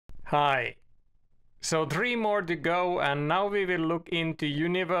Hi. So 3 more to go, and now we will look into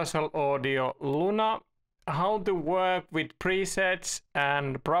Universal Audio Luna, how to work with presets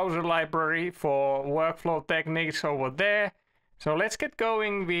and browser library for workflow techniques over there. So let's get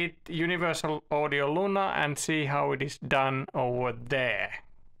going with Universal Audio Luna and see how it is done over there.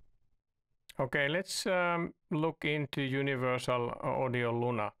 Okay, let's look into Universal Audio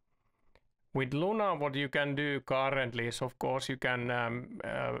Luna. With Luna, what you can do currently is, of course, you can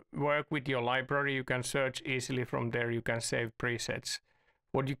work with your library. You can search easily from there. You can save presets.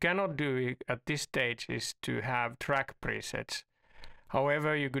 What you cannot do at this stage is to have track presets.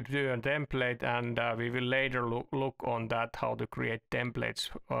 However, you could do a template, and we will later look on that, how to create templates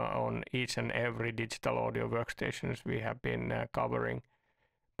on each and every digital audio workstations we have been covering.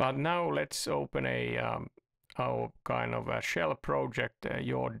 But now let's open our kind of a shell project,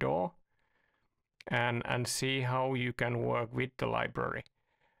 your door, and see how you can work with the library.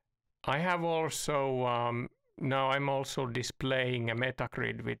 I have also now I'm also displaying a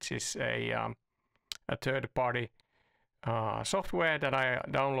Metagrid, which is a third-party software that I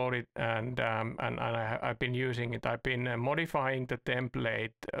downloaded, and I've been using it. I've been modifying the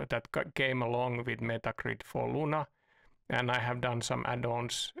template that came along with Metagrid for Luna, and I have done some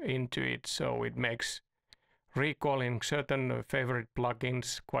add-ons into it, so it makes recalling certain favorite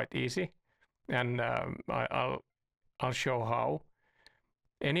plugins quite easy. And I'll show how.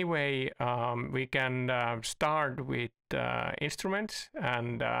 Anyway, we can start with instruments,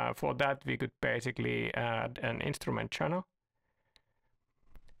 and for that we could basically add an instrument channel.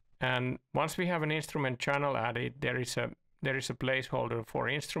 And once we have an instrument channel added, there is a placeholder for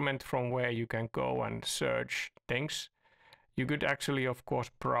instrument from where you can go and search things. You could actually, of course,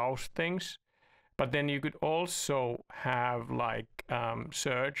 browse things, but then you could also have like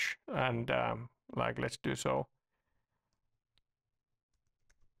search and like, let's do so.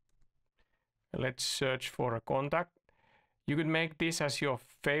 Let's search for a contact. You could make this as your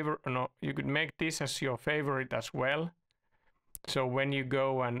favorite. No, you could make this as your favorite as well. So when you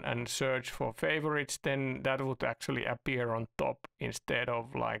go and search for favorites, then that would actually appear on top instead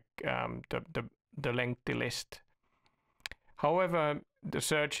of like the lengthy list. However, the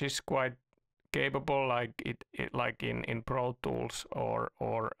search is quite capable, like like in Pro Tools or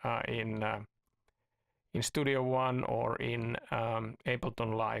in Studio One or in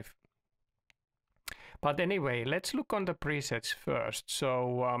Ableton Live. But anyway, let's look on the presets first.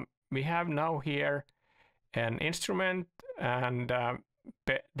 So we have now here an instrument, and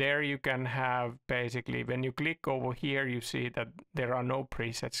there you can have basically, when you click over here, you see that there are no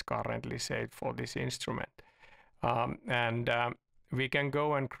presets currently saved for this instrument. We can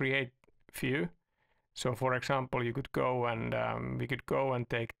go and create few. So for example, you could go and we could go and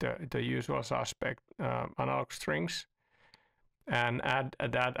take the usual suspect analog strings and add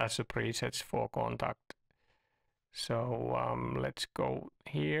that as a presets for contact. So let's go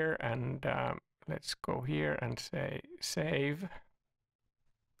here and say save.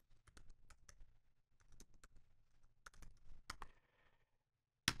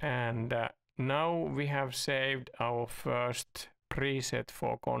 And now we have saved our first preset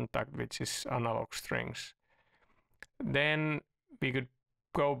for contact, which is analog strings. Then we could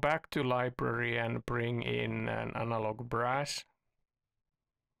go back to library and bring in an analog brass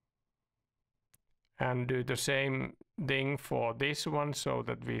and do the same thing for this one, so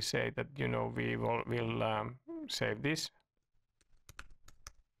that we say that, you know, we'll save this.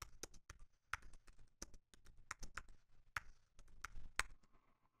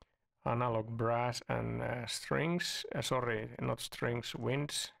 Analog brass and strings, sorry, not strings,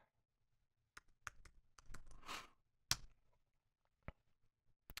 winds.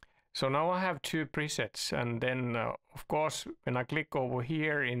 So now I have 2 presets, and then of course when I click over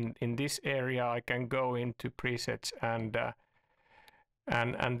here in this area, I can go into presets and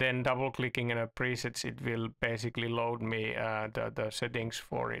then double clicking in a presets, it will basically load me the settings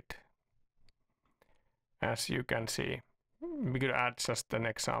for it, as you can see. We could add just an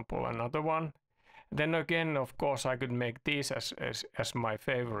example, another one. Then again, of course, I could make these as my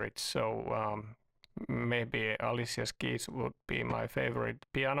favorites. So maybe Alicia's Keys would be my favorite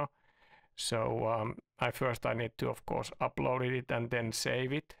piano. So I need to, of course, upload it and then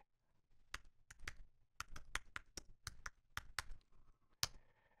save it.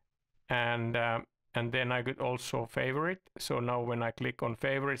 And then I could also favorite. So now when I click on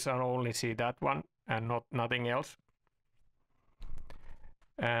favorites, I only see that one and nothing else.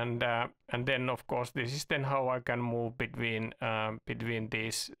 And then, of course, this is then how I can move between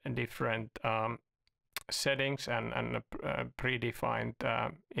these different settings and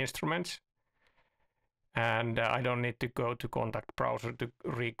predefined instruments. and I don't need to go to contact browser to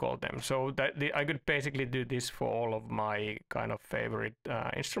recall them. So that I could basically do this for all of my kind of favorite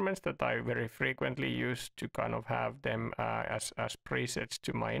instruments that I very frequently use to kind of have them as presets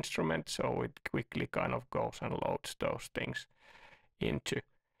to my instrument. So it quickly kind of goes and loads those things into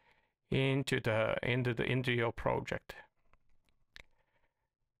your project.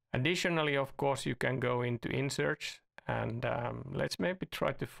 Additionally, of course, you can go into inserts, and let's maybe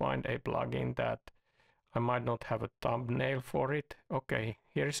try to find a plugin that I might not have a thumbnail for it. Okay,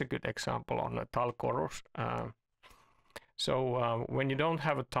 here's a good example on a Talchorus. So when you don't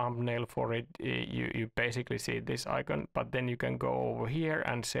have a thumbnail for it, you basically see this icon, but then you can go over here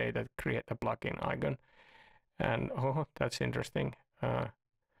and say that create a plugin icon. And oh, that's interesting.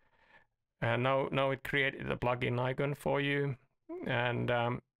 And now it created a plugin icon for you,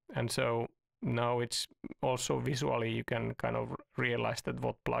 and so now it's also visually you can kind of realize that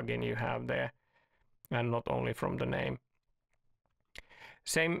what plugin you have there, and not only from the name.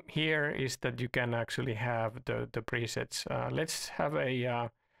 Same here is that you can actually have the presets. Let's have a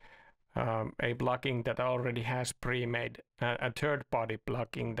plugin that already has pre-made, a third-party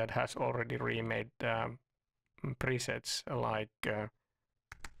plugin that has already remade presets, like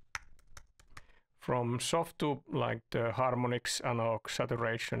from Softube, like the harmonics, analog,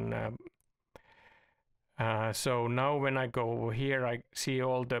 saturation. So now when I go over here, I see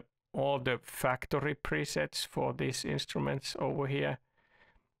all the factory presets for these instruments over here.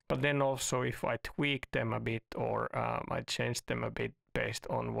 But then also if I tweak them a bit, or I change them a bit based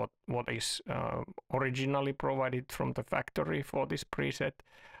on what is originally provided from the factory for this preset,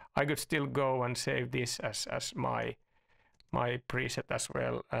 I could still go and save this as my preset as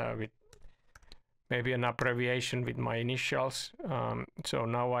well, with maybe an abbreviation with my initials. So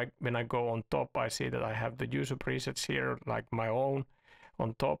now when I go on top, I see that I have the user presets here, like my own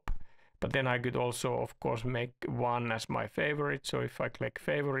on top. But then I could also, of course, make one as my favorite. So if I click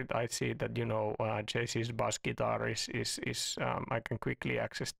favorite, I see that, you know, JC's bass guitar is I can quickly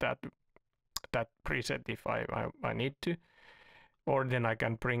access that preset if I need to, or then I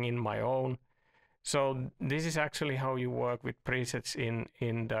can bring in my own. So this is actually how you work with presets in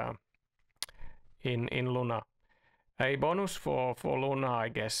Luna. A bonus for Luna, I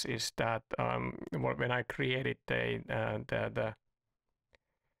guess, is that when I created the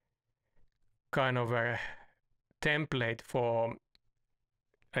kind of a template for,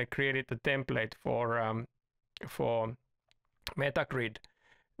 I created a template for Metagrid.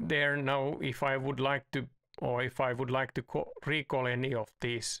 There now, if I would like to, or if I would like to recall any of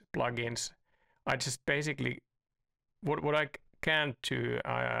these plugins, I just basically what I can't do.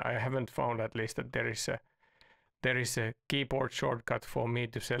 I haven't found, at least, that there is a keyboard shortcut for me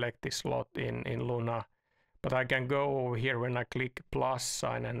to select this slot in Luna. But I can go over here when I click plus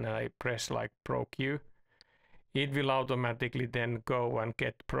sign and I press like Pro Q. It will automatically then go and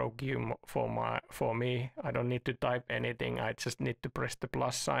get Pro Q for me. I don't need to type anything. I just need to press the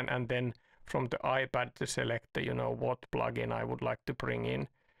plus sign, and then from the iPad to select the, you know, what plugin I would like to bring in.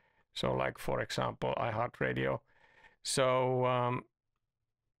 So like, for example, iHeartRadio. So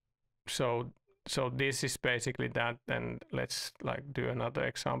so this is basically that. And let's like do another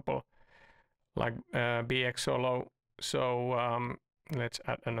example, like BX Solo. So let's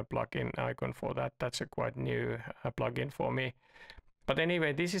add a plugin icon for that. That's a quite new plugin for me. But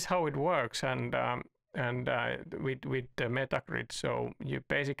anyway, this is how it works, and with the Metagrid. So you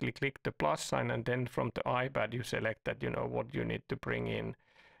basically click the plus sign, and then from the iPad you select that, you know, what you need to bring in,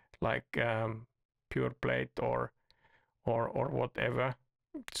 like pure plate or whatever.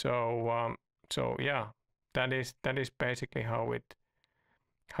 So so yeah, that is basically how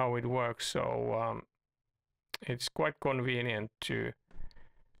it works. So it's quite convenient to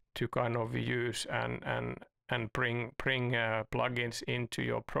kind of use and bring plugins into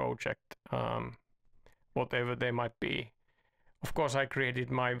your project, whatever they might be. Of course, I created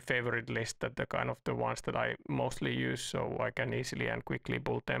my favorite list, that the kind of the ones that I mostly use, so I can easily and quickly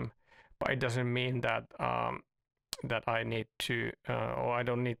pull them. But it doesn't mean that that I need to or I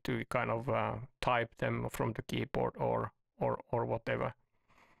don't need to kind of type them from the keyboard or whatever.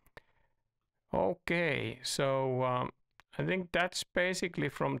 Okay, so I think that's basically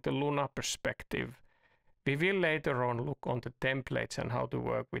from the Luna perspective. We will later on look on the templates and how to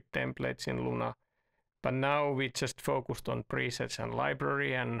work with templates in Luna. But now we just focused on presets and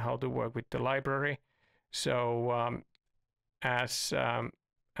library and how to work with the library. So as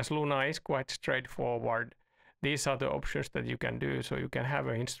Luna is quite straightforward, these are the options that you can do. So you can have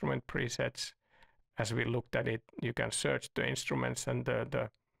an instrument presets, as we looked at it. You can search the instruments and the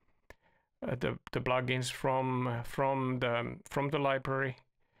plugins from the library.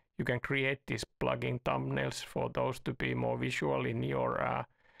 you can create these plugin thumbnails for those to be more visual in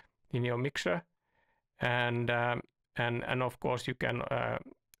your mixer, and of course you can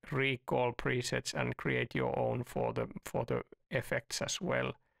recall presets and create your own for the effects as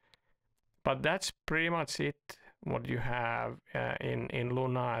well. But that's pretty much it what you have in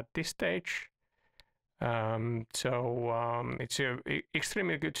Luna at this stage. It's a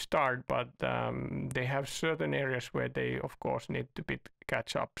extremely good start, but they have certain areas where they of course need to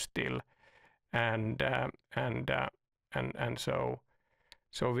catch up still, and so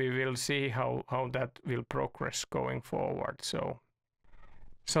we will see how that will progress going forward. So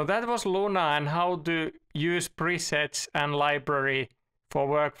that was Luna and how to use presets and library for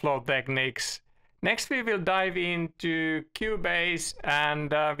workflow techniques. Next we will dive into Cubase,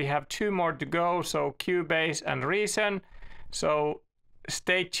 and we have 2 more to go, so Cubase and Reason. So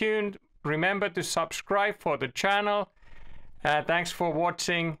stay tuned, remember to subscribe for the channel. Thanks for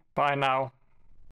watching, bye now.